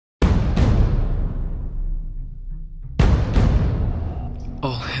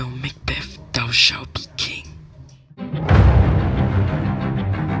All hail Macbeth, thou shalt be king.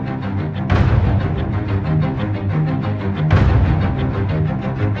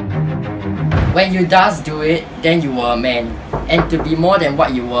 When you does do it, then you were a man. And to be more than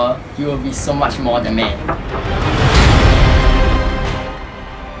what you will be so much more the man.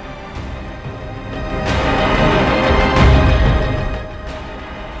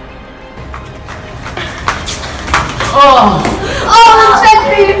 Oh, set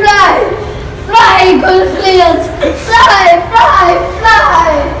me fly! Fly, good Fleance! Fly, fly,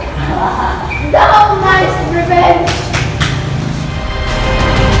 fly! Down, nice revenge!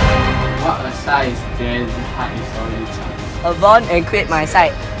 What a size, there the heart is already charged. Avaunt and quit my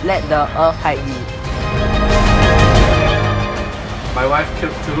sight, let the earth hide you. My wife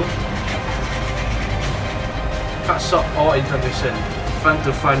killed too. Cut short all intermission. Front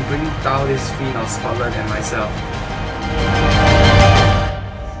to front, bring down this fiend of Scotland and myself.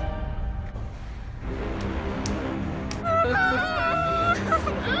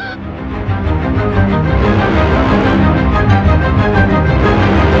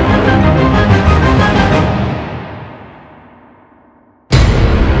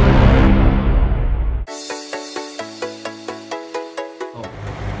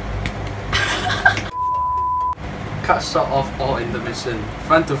 Cut short off all intermission.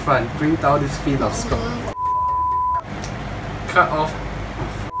 Front to front, bring down this field of Scotland. Cut off.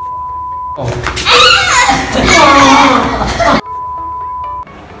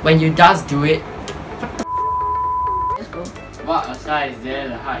 When you does do it, Let's go. What a size, there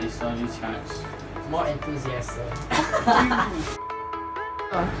the heart is already charged. more enthusiasm.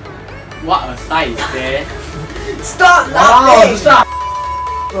 What a size, there. Stop laughing! Stop!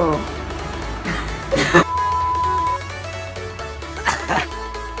 Oh.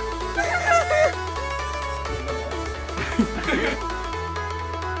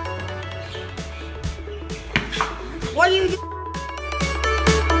 What are you doing?